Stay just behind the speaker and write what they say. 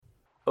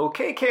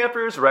Okay,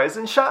 campers, rise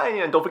and shine,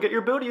 and don't forget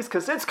your booties,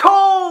 because it's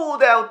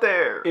cold out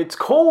there! It's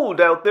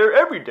cold out there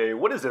every day.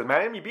 What is it,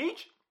 Miami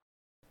Beach?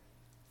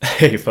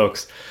 Hey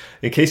folks,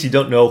 in case you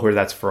don't know where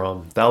that's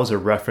from, that was a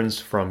reference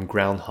from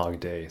Groundhog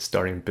Day,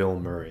 starring Bill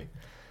Murray.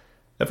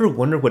 Ever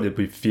wonder what it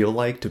would feel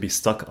like to be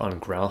stuck on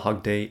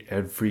Groundhog Day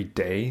every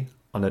day,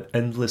 on an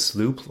endless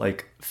loop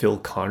like Phil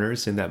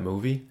Connors in that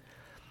movie?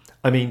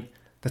 I mean,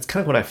 that's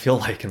kind of what I feel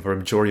like for a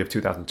majority of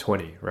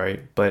 2020,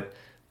 right? But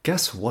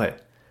guess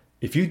what?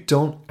 If you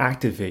don't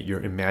activate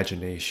your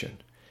imagination,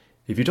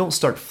 if you don't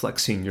start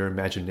flexing your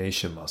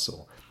imagination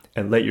muscle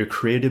and let your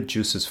creative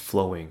juices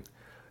flowing,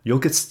 you'll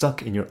get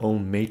stuck in your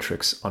own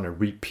matrix on a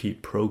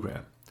repeat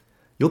program.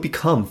 You'll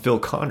become Phil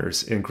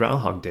Connors in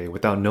Groundhog Day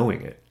without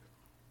knowing it.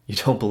 You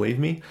don't believe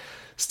me?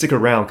 Stick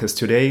around because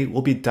today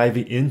we'll be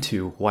diving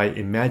into why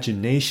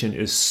imagination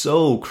is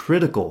so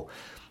critical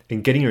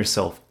in getting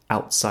yourself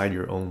outside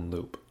your own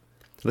loop.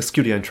 Let's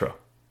cue the intro.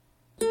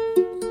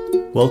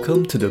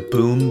 Welcome to the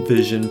Boom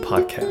Vision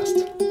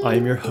Podcast. I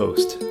am your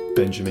host,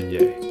 Benjamin Ye.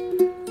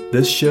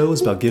 This show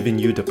is about giving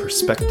you the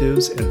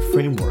perspectives and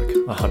framework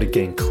on how to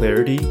gain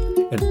clarity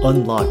and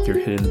unlock your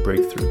hidden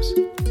breakthroughs.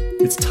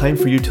 It's time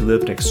for you to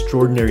live an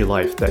extraordinary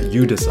life that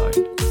you design.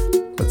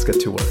 Let's get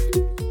to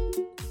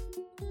work.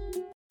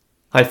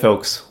 Hi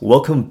folks,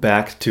 welcome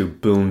back to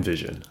Boom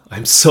Vision.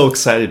 I'm so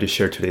excited to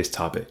share today's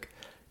topic,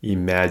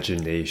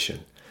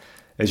 imagination.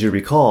 As you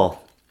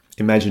recall,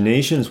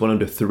 imagination is one of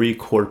the three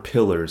core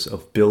pillars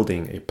of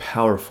building a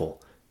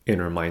powerful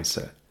inner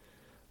mindset.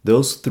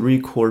 Those three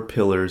core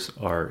pillars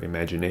are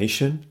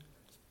imagination,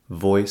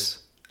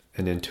 voice,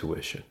 and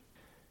intuition.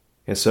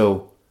 And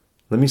so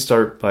let me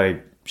start by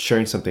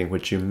sharing something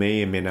which you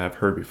may or may not have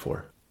heard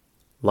before.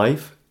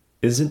 Life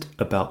isn't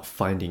about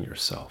finding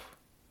yourself.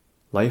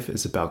 Life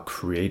is about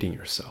creating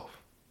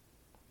yourself.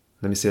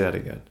 Let me say that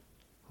again.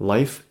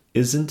 Life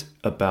isn't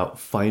about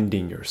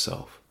finding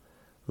yourself.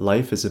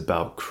 Life is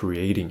about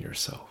creating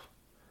yourself.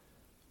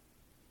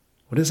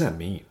 What does that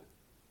mean?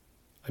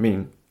 I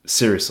mean,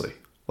 seriously,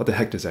 what the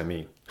heck does that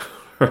mean?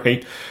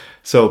 Right?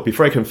 So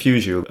before I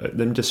confuse you, let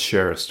me just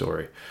share a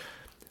story.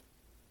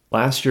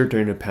 Last year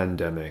during the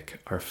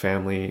pandemic, our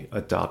family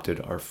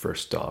adopted our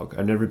first dog.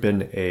 I've never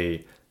been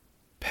a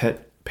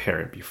pet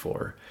parent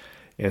before.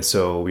 And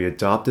so we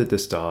adopted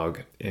this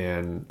dog,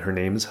 and her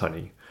name is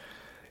Honey.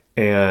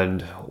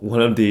 And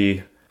one of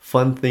the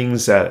fun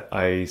things that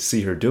I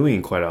see her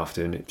doing quite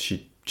often,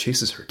 she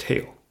chases her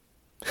tail.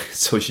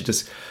 So she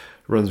just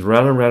runs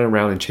round and round and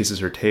round and chases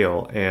her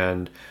tail.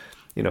 And,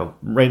 you know,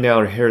 right now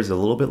her hair is a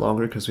little bit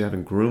longer because we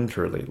haven't groomed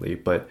her lately.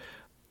 But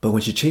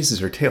when she chases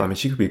her tail, I mean,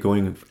 she could be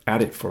going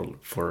at it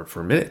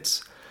for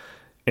minutes.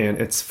 And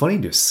it's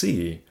funny to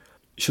see.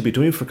 She'll be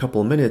doing it for a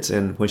couple of minutes.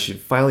 And when she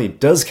finally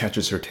does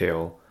catches her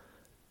tail,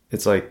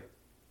 it's like,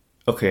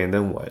 okay, and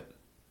then what?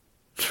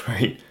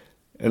 Right?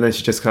 And then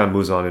she just kind of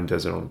moves on and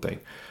does her own thing.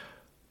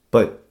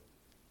 But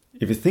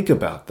if you think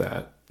about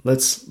that,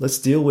 let's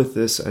deal with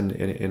this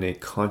in a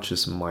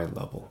conscious mind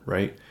level,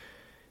 right?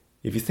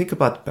 If you think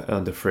about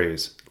the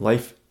phrase,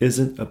 life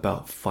isn't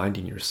about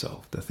finding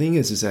yourself. The thing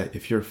is that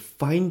if you're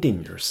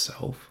finding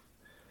yourself,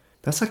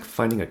 that's like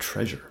finding a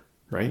treasure,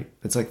 right?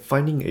 It's like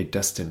finding a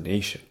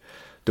destination.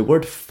 The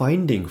word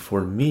finding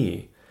for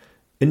me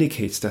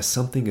indicates that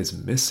something is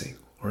missing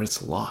or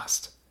it's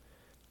lost.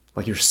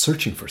 Like you're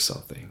searching for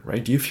something,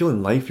 right? Do you feel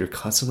in life you're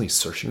constantly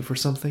searching for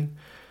something?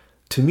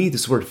 To me,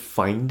 this word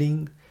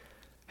finding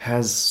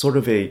has sort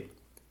of a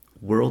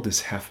world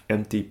is half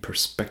empty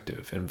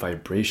perspective and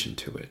vibration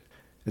to it.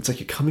 It's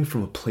like you're coming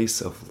from a place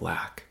of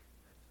lack.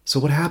 So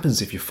what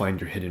happens if you find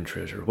your hidden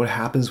treasure? What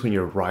happens when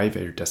you arrive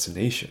at your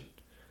destination?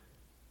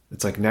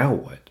 It's like, now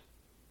what?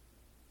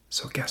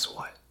 So guess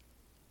what?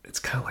 It's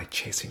kind of like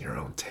chasing your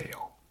own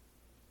tail,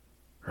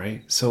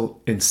 right?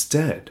 So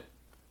instead,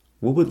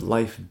 what would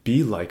life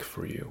be like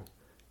for you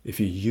if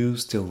you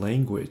used the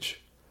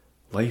language,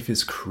 life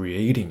is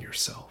creating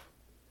yourself?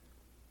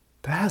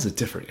 That has a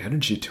different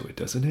energy to it,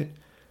 doesn't it?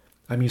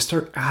 I mean, you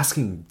start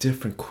asking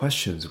different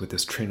questions with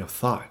this train of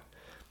thought.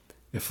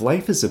 If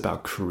life is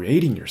about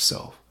creating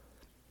yourself,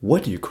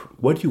 what do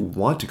you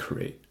want to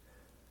create?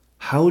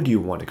 How do you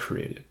want to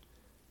create it?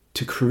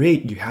 To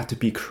create, you have to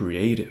be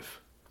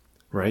creative,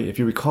 right? If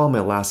you recall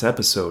my last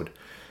episode,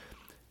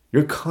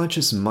 your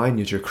conscious mind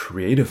is your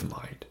creative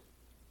mind.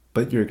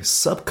 But your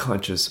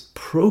subconscious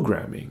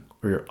programming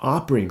or your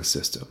operating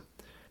system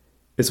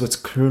is what's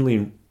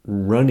currently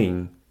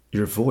running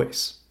your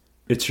voice.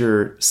 It's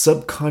your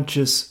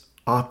subconscious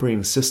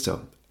operating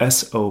system,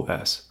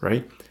 SOS,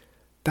 right?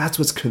 That's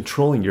what's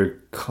controlling your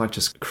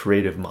conscious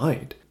creative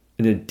mind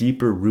in a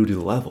deeper rooted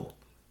level.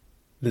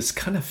 This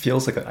kind of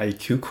feels like an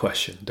IQ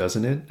question,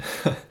 doesn't it?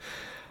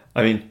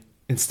 I mean,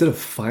 instead of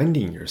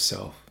finding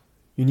yourself,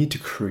 you need to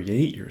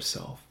create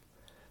yourself.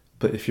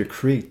 But if your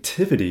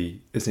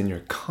creativity is in your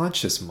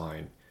conscious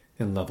mind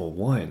in level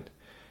 1,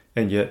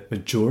 and yet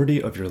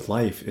majority of your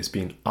life is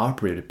being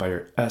operated by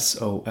your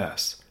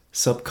SOS,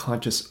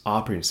 subconscious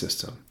operating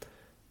system,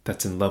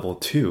 that's in level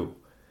 2,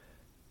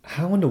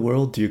 how in the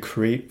world do you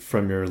create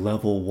from your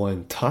level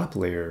 1 top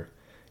layer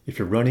if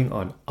you're running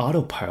on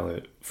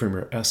autopilot from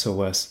your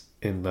SOS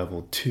in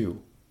level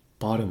 2,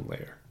 bottom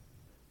layer,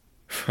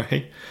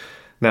 right?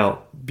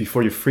 Now,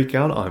 before you freak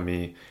out on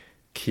me,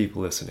 keep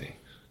listening.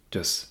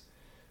 Just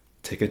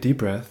take a deep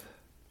breath.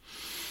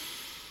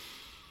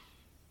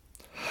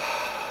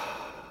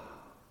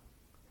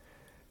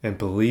 And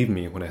believe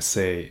me when I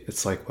say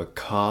it's like what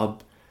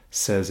Cobb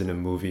says in the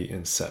movie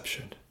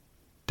Inception.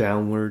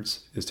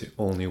 Downwards is the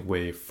only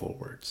way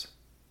forwards.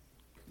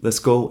 Let's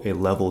go a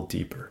level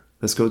deeper.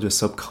 Let's go to the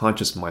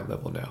subconscious mind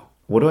level now.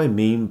 What do I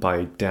mean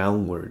by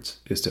downwards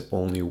is the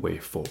only way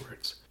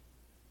forwards?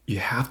 You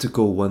have to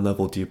go one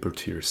level deeper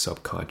to your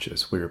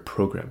subconscious where your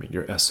programming,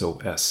 your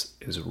SOS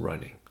is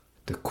running.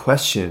 The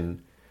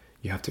question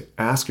you have to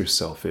ask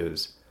yourself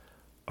is,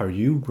 are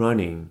you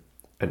running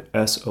an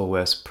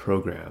SOS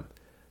program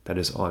that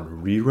is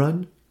on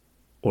rerun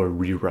or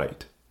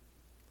rewrite?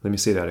 Let me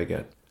say that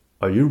again.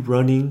 Are you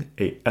running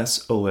a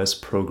SOS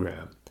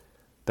program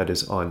that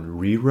is on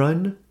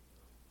rerun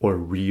or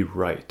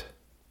rewrite?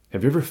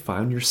 Have you ever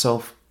found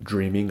yourself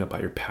dreaming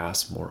about your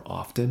past more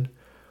often?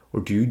 Or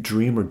do you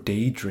dream or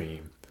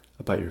daydream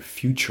about your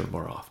future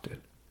more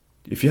often?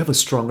 If you have a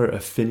stronger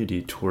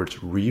affinity towards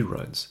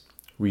reruns,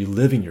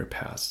 reliving your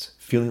past,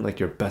 feeling like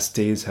your best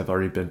days have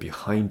already been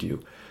behind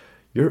you,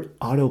 your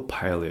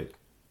autopilot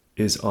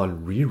is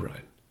on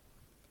rerun.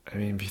 I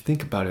mean, if you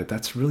think about it,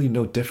 that's really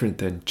no different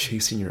than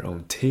chasing your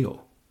own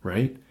tail,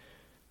 right?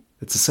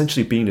 It's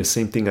essentially being the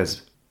same thing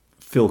as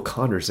Phil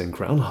Connors in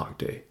Groundhog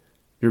Day.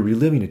 You're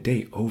reliving a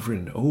day over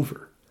and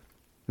over.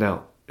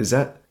 Now, is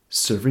that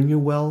serving you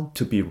well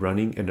to be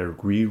running in a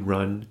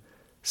rerun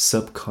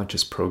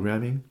subconscious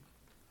programming?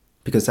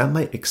 Because that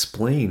might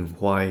explain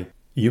why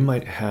you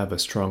might have a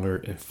stronger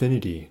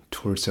affinity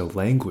towards the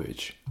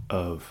language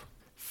of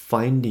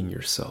finding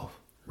yourself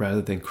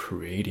rather than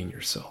creating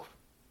yourself.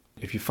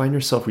 If you find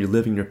yourself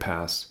reliving your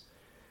past,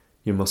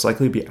 you'll most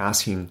likely be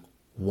asking,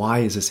 why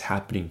is this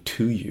happening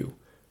to you?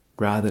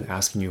 Rather than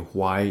asking you,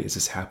 why is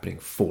this happening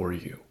for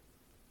you?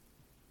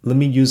 Let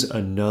me use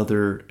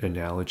another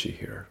analogy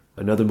here.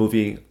 Another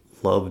movie I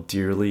love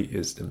dearly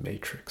is The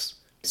Matrix.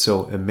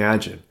 So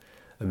imagine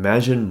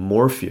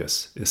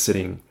Morpheus is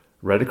sitting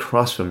right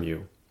across from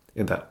you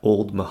in that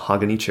old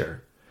mahogany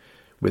chair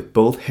with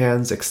both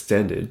hands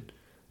extended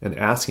and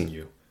asking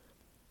you,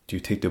 do you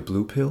take the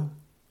blue pill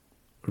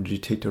or do you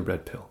take the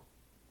red pill?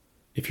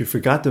 If you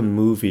forgot the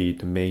movie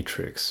The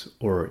Matrix,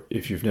 or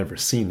if you've never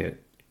seen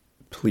it,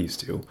 please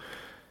do.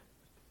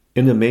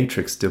 In The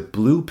Matrix, the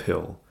blue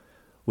pill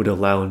would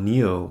allow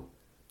Neo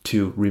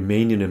to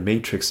remain in the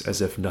Matrix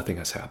as if nothing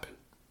has happened.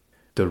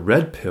 The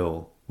red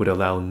pill would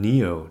allow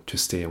Neo to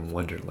stay in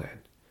Wonderland,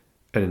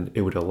 and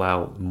it would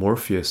allow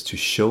Morpheus to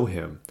show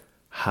him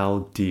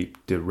how deep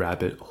the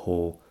rabbit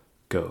hole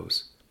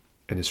goes,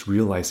 and is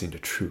realizing the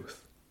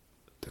truth.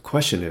 The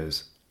question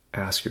is,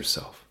 ask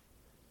yourself,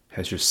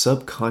 has your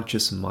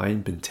subconscious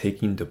mind been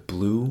taking the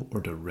blue or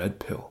the red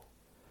pill?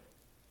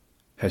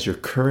 Has your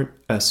current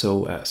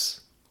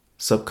SOS,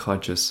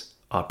 subconscious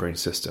operating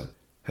system,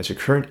 has your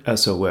current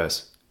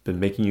SOS been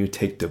making you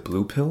take the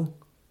blue pill,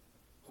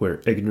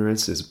 where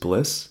ignorance is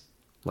bliss,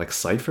 like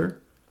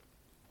Cypher,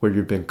 where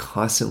you've been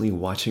constantly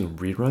watching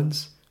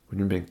reruns, when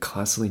you've been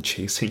constantly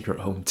chasing your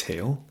own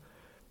tail?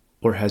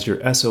 Or has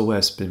your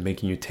SOS been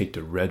making you take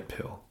the red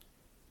pill,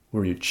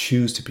 where you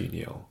choose to be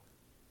Neo,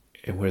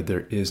 and where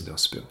there is no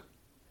spoon?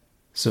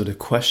 So the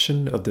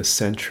question of the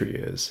century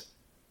is,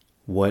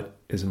 what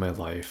is my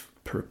life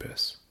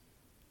purpose?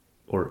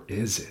 Or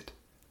is it?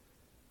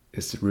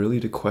 Is it really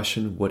the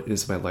question, what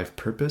is my life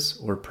purpose?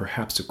 Or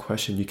perhaps the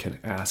question you can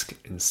ask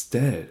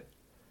instead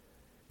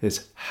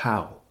is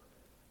how?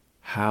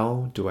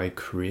 How do I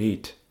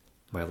create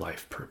my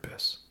life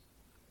purpose?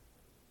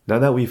 Now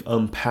that we've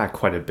unpacked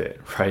quite a bit,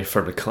 right,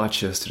 from the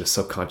conscious to the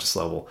subconscious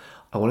level,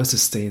 I want us to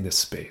stay in this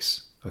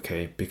space,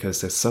 okay?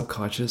 Because the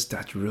subconscious,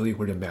 that's really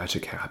where the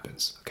magic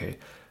happens, okay?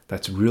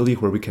 That's really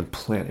where we can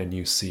plant a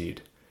new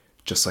seed,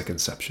 just like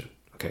Inception,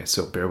 okay?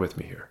 So bear with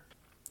me here.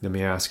 Let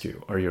me ask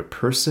you, are you a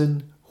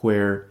person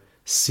where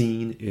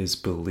seeing is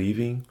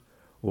believing,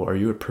 or are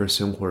you a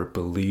person where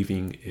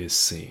believing is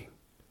seeing?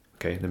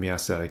 Okay, let me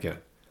ask that again.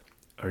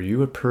 Are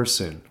you a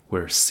person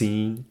where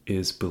seeing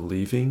is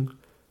believing,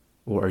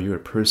 or are you a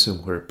person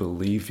where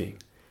believing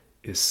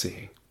is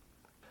seeing?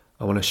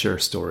 I want to share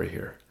a story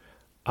here.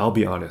 I'll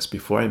be honest,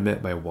 before I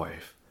met my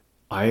wife,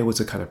 I was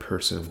the kind of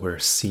person where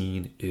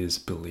seeing is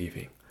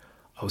believing.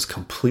 I was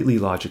completely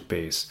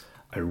logic-based.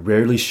 I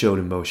rarely showed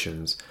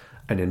emotions,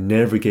 and I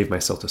never gave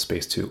myself the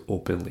space to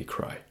openly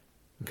cry.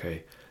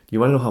 Okay? You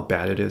want to know how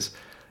bad it is?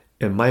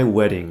 In my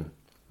wedding,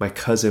 my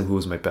cousin, who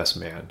was my best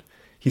man,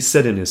 he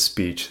said in his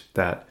speech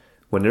that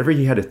whenever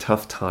he had a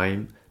tough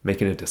time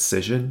making a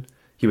decision,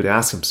 he would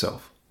ask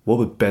himself, what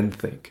would Ben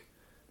think?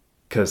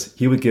 Because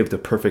he would give the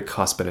perfect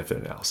cost-benefit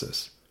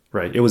analysis,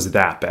 right? It was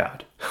that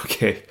bad,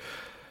 okay?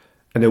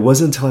 And it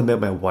wasn't until I met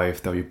my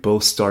wife that we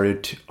both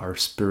started our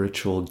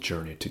spiritual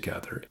journey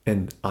together.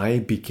 And I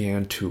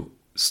began to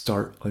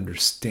start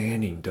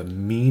understanding the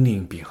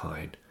meaning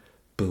behind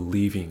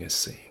believing is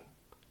seeing.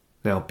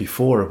 Now,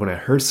 before, when I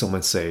heard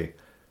someone say,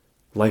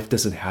 life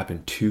doesn't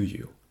happen to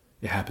you,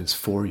 it happens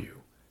for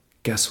you,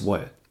 guess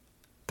what?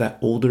 That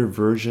older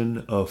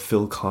version of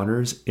Phil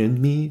Connors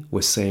in me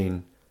was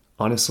saying,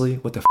 honestly,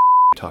 what the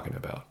are you talking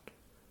about?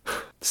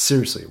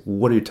 Seriously,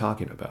 what are you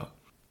talking about?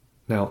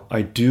 Now,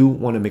 I do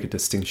want to make a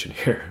distinction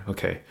here,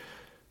 okay?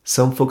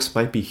 Some folks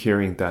might be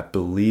hearing that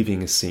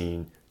believing is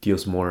seeing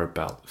deals more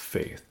about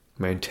faith.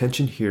 My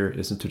intention here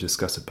isn't to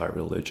discuss about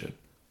religion.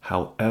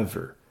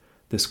 However,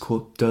 this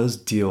quote does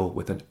deal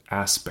with an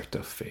aspect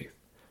of faith.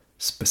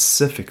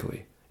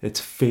 Specifically, it's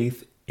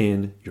faith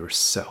in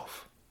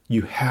yourself.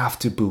 You have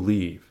to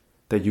believe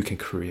that you can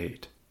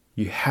create.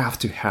 You have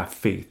to have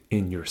faith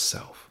in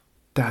yourself.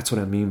 That's what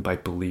I mean by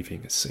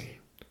believing is seeing.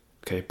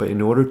 Okay, but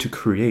in order to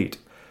create,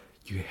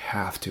 you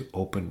have to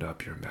open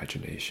up your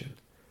imagination.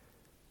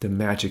 The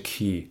magic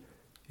key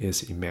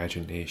is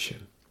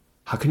imagination.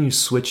 How can you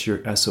switch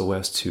your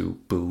SOS to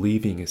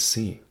believing is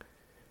seeing?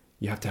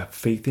 You have to have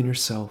faith in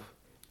yourself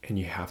and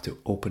you have to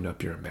open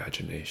up your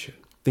imagination.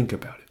 Think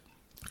about it.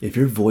 If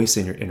your voice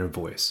in your inner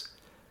voice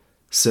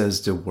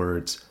says the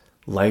words,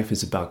 life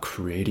is about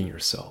creating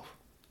yourself,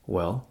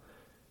 well,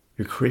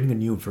 you're creating a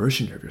new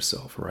version of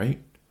yourself,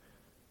 right?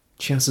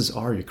 Chances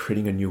are you're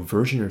creating a new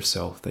version of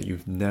yourself that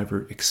you've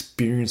never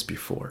experienced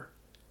before.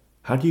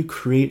 How do you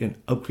create an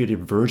upgraded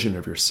version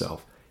of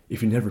yourself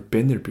if you've never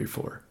been there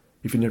before?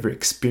 If you've never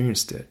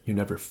experienced it, you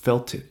never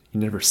felt it, you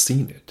never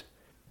seen it?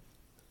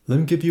 Let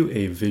me give you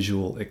a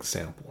visual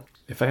example.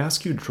 If I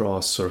ask you to draw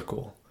a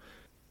circle,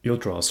 you'll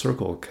draw a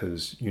circle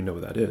because you know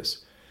what that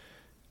is.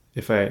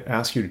 If I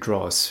ask you to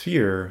draw a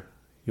sphere,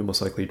 you'll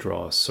most likely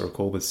draw a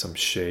circle with some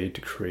shade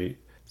to create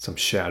some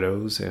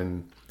shadows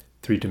and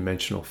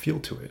three-dimensional feel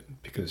to it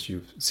because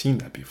you've seen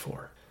that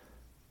before.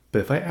 But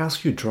if I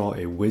ask you to draw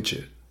a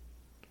widget,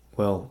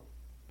 well,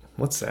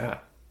 what's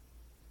that?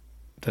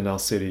 Then I'll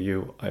say to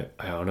you, I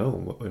don't know.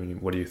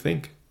 What do you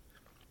think?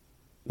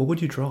 What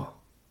would you draw?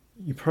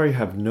 You probably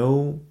have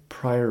no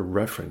prior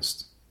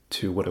reference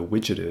to what a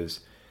widget is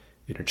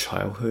in your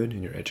childhood,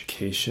 in your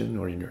education,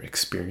 or in your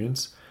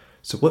experience.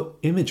 So what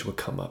image would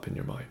come up in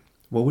your mind?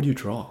 What would you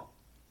draw?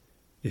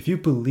 If you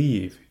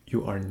believe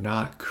you are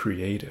not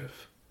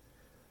creative,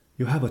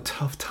 you'll have a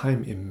tough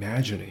time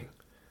imagining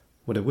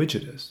what a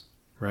widget is,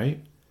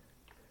 right?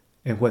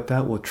 And what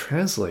that will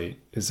translate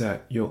is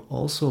that you'll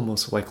also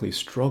most likely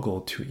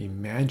struggle to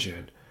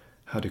imagine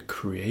how to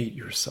create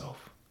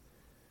yourself.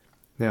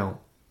 Now,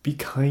 be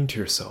kind to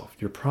yourself.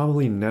 You're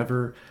probably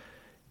never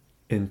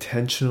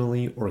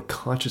intentionally or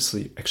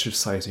consciously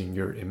exercising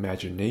your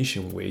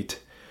imagination weight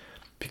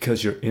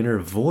because your inner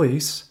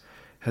voice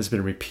has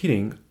been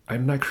repeating,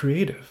 I'm not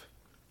creative.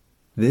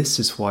 This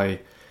is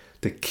why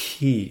the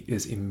key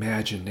is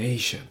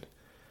imagination,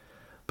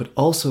 but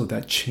also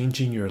that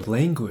changing your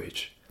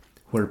language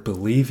where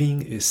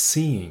believing is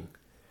seeing,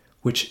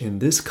 which in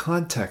this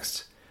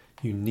context,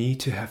 you need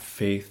to have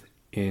faith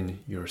in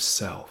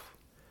yourself,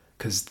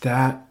 because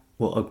that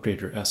will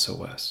upgrade your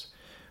SOS,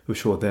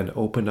 which will then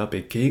open up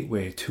a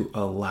gateway to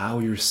allow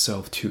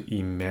yourself to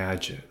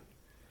imagine.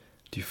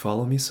 Do you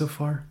follow me so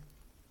far?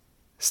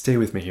 Stay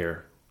with me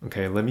here.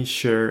 Okay, let me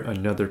share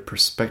another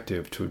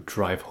perspective to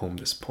drive home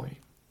this point.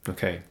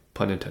 Okay,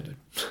 pun intended.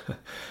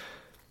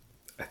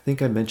 I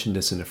think I mentioned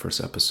this in the first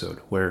episode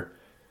where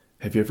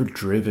have you ever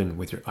driven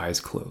with your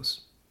eyes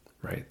closed?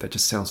 Right? That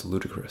just sounds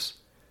ludicrous.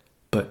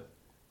 But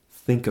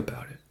think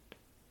about it.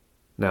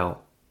 Now,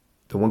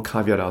 the one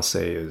caveat I'll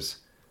say is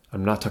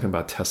I'm not talking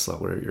about Tesla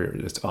where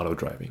it's auto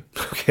driving.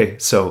 Okay,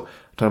 so I'm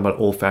talking about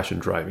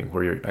old-fashioned driving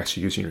where you're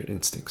actually using your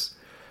instincts.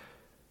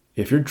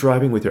 If you're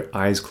driving with your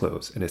eyes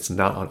closed and it's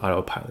not on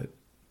autopilot,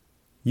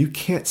 you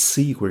can't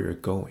see where you're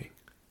going.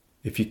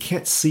 If you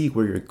can't see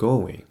where you're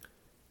going,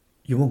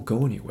 you won't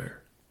go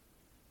anywhere.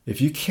 If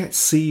you can't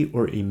see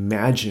or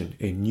imagine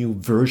a new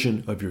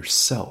version of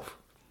yourself,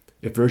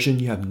 a version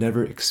you have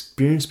never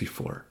experienced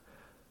before,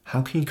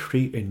 how can you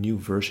create a new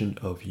version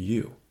of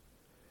you?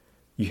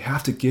 You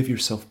have to give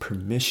yourself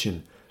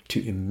permission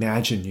to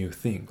imagine new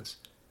things.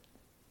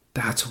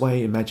 That's why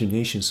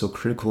imagination is so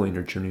critical in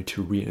your journey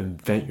to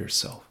reinvent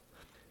yourself.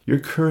 Your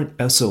current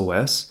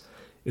SOS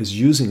is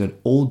using an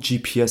old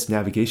GPS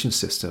navigation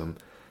system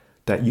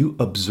that you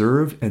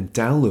observed and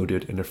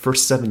downloaded in the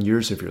first 7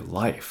 years of your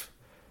life.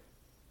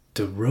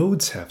 The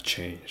roads have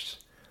changed.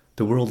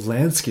 The world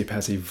landscape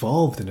has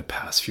evolved in the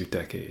past few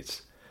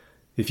decades.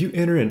 If you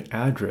enter an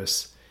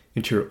address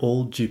into your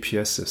old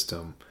GPS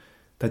system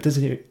that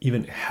doesn't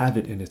even have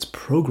it in its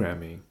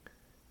programming,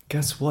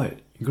 guess what?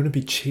 You're going to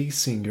be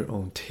chasing your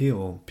own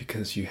tail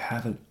because you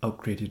haven't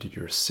upgraded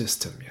your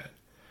system yet.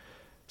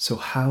 So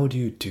how do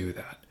you do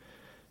that?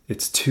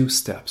 It's 2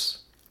 steps.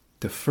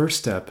 The first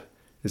step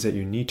is that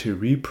you need to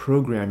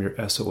reprogram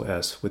your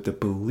SOS with the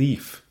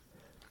belief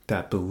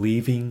that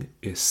believing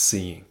is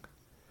seeing.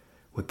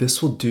 What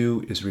this will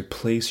do is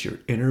replace your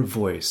inner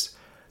voice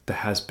that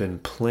has been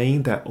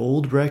playing that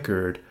old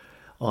record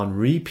on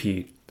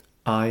repeat,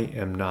 I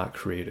am not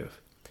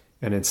creative,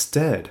 and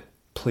instead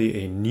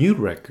play a new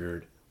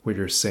record where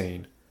you're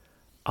saying,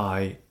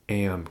 I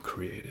am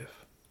creative.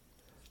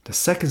 The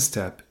second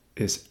step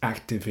is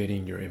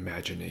activating your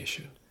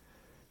imagination,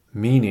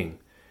 meaning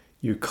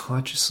you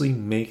consciously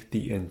make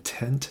the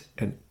intent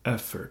and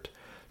effort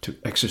to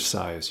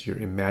exercise your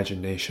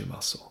imagination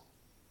muscle.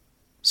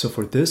 So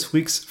for this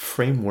week's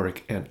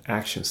framework and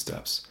action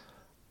steps,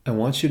 I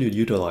want you to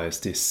utilize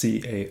the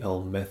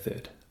CAL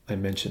method I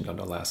mentioned on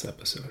the last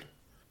episode.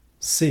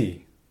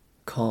 C,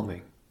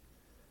 calming.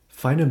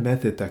 Find a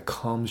method that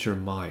calms your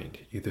mind,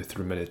 either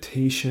through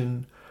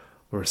meditation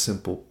or a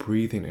simple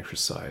breathing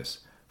exercise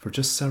for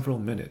just several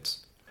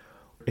minutes.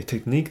 A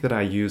technique that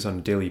I use on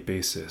a daily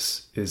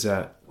basis is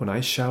that when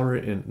I shower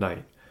at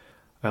night,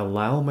 I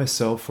allow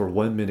myself for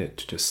 1 minute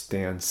to just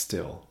stand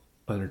still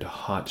under the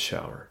hot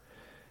shower.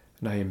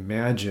 And I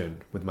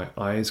imagine with my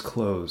eyes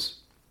closed,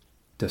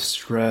 the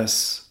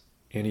stress,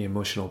 any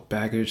emotional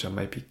baggage I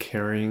might be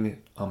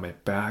carrying on my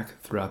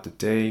back throughout the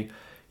day,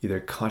 either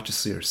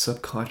consciously or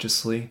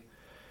subconsciously.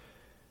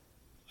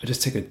 I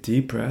just take a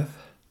deep breath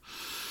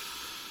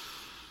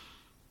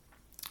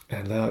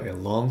and let out a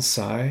long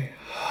sigh.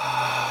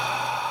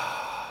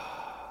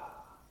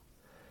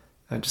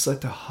 I just let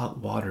the hot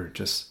water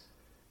just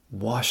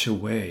wash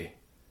away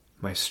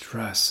my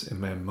stress and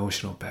my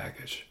emotional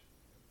baggage.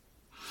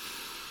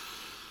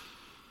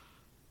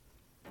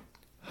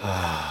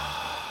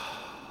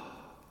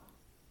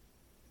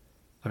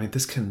 I mean,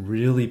 this can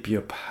really be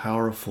a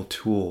powerful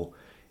tool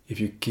if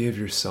you give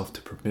yourself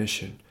the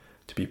permission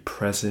to be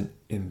present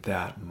in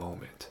that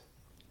moment.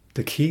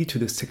 The key to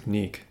this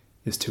technique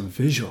is to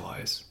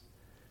visualize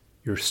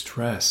your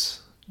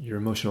stress, your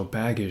emotional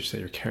baggage that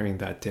you're carrying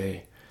that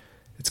day.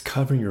 It's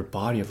covering your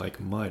body like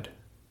mud,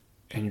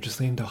 and you're just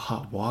letting the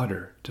hot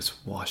water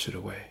just wash it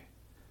away.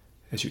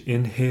 As you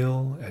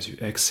inhale, as you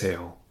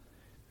exhale,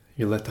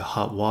 you let the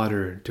hot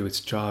water do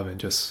its job and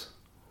just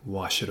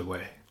wash it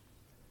away.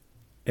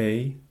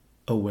 A,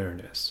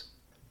 awareness.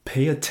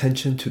 Pay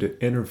attention to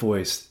the inner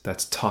voice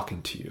that's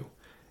talking to you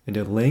and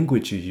the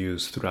language you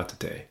use throughout the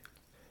day.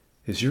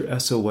 Is your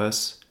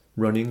SOS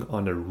running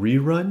on a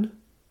rerun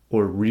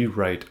or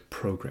rewrite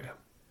program?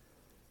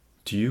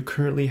 Do you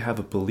currently have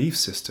a belief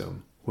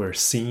system where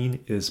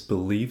seeing is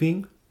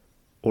believing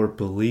or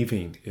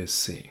believing is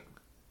seeing?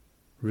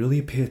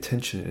 Really pay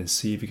attention and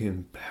see if you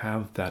can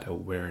have that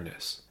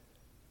awareness.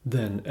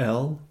 Then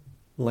L,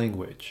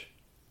 language.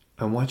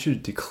 I want you to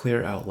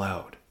declare out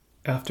loud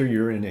after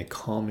you're in a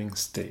calming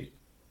state.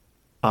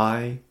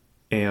 I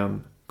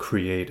am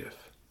creative.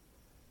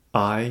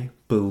 I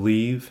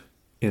believe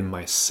in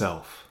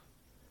myself.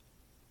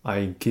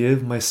 I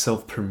give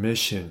myself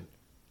permission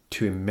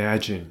to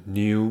imagine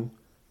new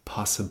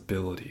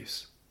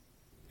possibilities.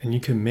 And you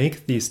can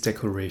make these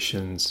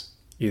declarations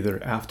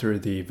either after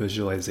the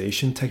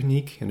visualization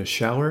technique in the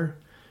shower,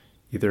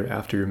 either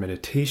after your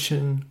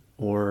meditation,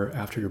 or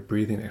after your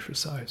breathing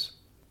exercise.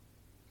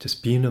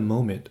 Just be in a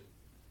moment,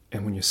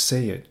 and when you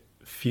say it,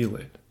 feel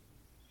it.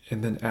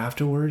 And then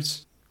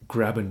afterwards,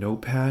 grab a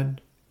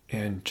notepad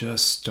and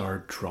just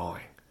start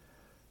drawing.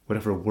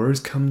 Whatever words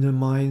come to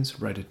mind,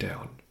 write it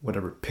down.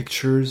 Whatever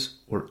pictures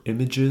or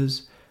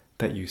images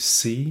that you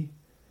see,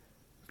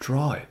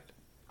 draw it.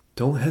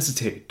 Don't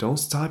hesitate. Don't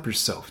stop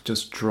yourself.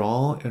 Just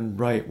draw and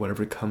write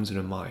whatever comes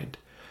into mind.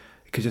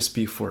 It could just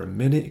be for a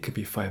minute. It could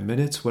be 5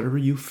 minutes. Whatever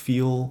you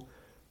feel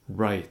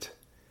right.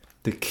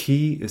 The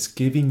key is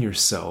giving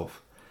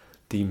yourself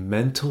the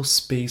mental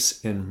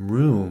space and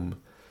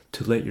room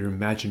to let your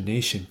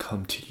imagination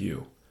come to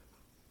you,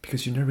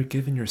 because you've never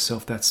given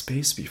yourself that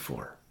space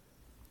before.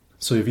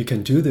 So if you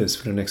can do this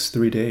for the next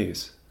 3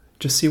 days,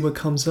 just see what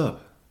comes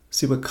up,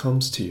 see what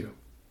comes to you.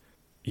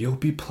 You'll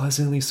be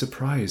pleasantly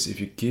surprised if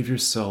you give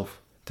yourself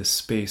the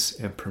space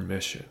and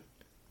permission.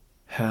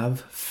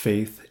 Have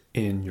faith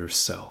in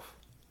yourself.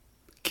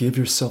 Give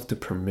yourself the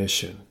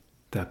permission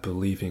that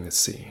believing is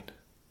seeing,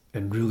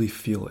 and really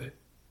feel it.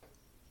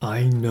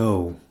 I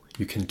know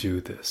you can do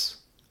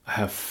this. I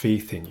have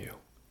faith in you.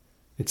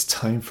 It's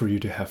time for you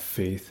to have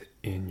faith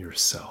in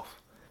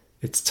yourself.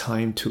 It's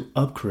time to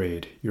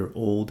upgrade your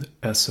old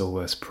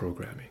SOS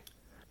programming.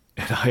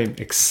 And I am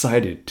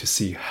excited to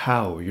see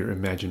how your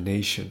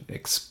imagination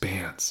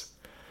expands.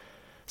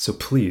 So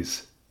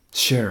please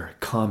share,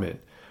 comment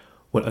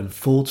what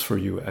unfolds for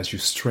you as you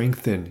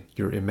strengthen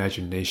your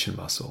imagination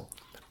muscle.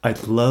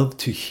 I'd love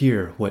to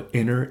hear what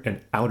inner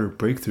and outer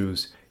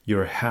breakthroughs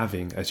you're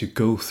having as you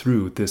go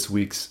through this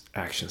week's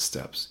action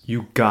steps.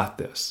 You got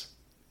this.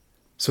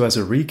 So as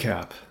a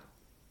recap,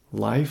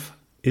 life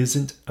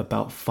isn't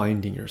about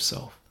finding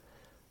yourself.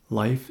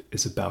 Life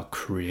is about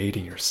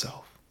creating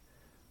yourself.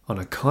 On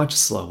a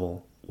conscious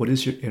level, what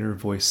is your inner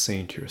voice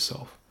saying to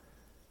yourself?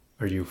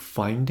 Are you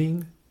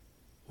finding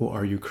or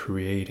are you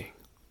creating?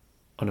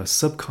 On a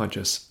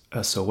subconscious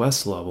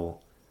SOS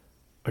level,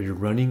 are you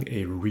running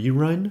a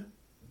rerun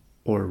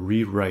or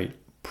rewrite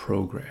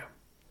program?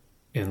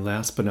 And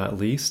last but not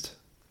least,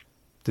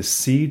 the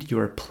seed you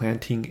are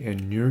planting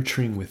and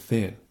nurturing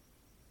within,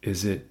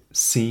 is it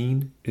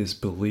seeing is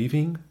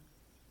believing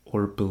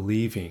or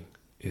believing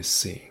is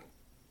seeing?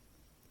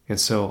 And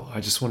so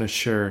I just want to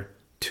share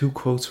 2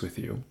 quotes with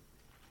you.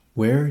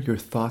 Where your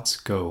thoughts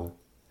go,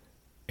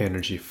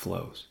 energy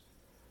flows.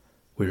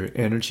 Where your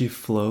energy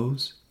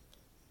flows,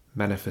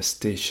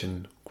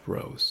 manifestation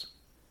grows.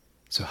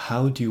 So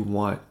how do you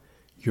want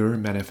your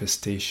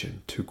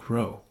manifestation to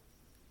grow?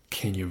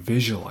 Can you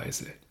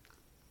visualize it?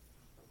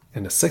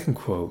 And the second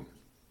quote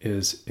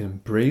is,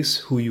 embrace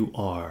who you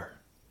are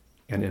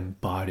and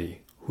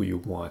embody who you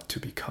want to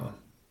become.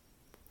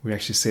 We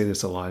actually say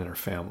this a lot in our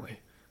family.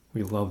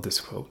 We love this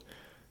quote.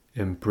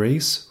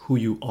 Embrace who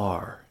you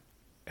are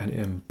and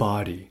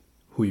embody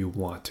who you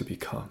want to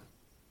become.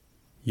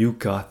 You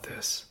got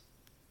this.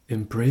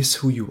 Embrace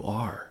who you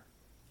are.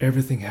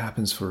 Everything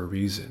happens for a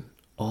reason.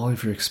 All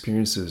of your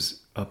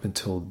experiences up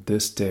until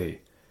this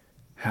day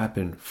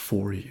happen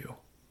for you.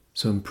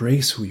 So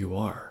embrace who you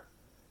are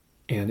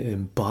and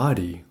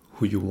embody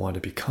who you want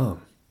to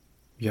become.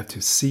 You have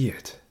to see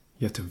it.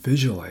 You have to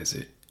visualize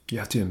it. You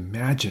have to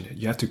imagine it.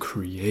 You have to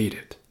create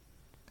it.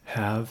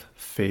 Have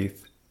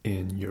faith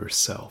in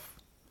yourself.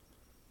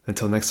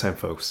 Until next time,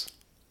 folks,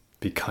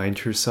 be kind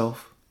to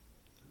yourself,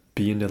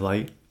 be in the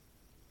light,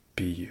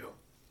 be you.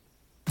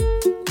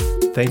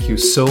 Thank you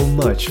so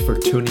much for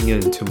tuning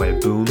in to my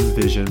Boom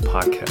Vision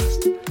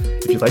podcast.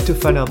 If you'd like to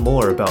find out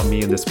more about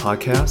me and this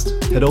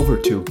podcast, head over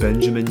to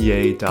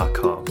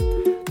benjaminyeh.com.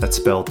 That's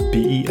spelled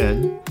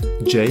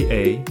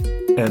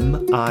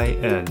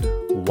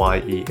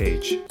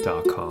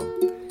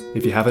BenjaminYeh.com.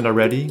 If you haven't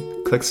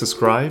already, click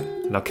subscribe,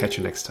 and I'll catch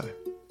you next time.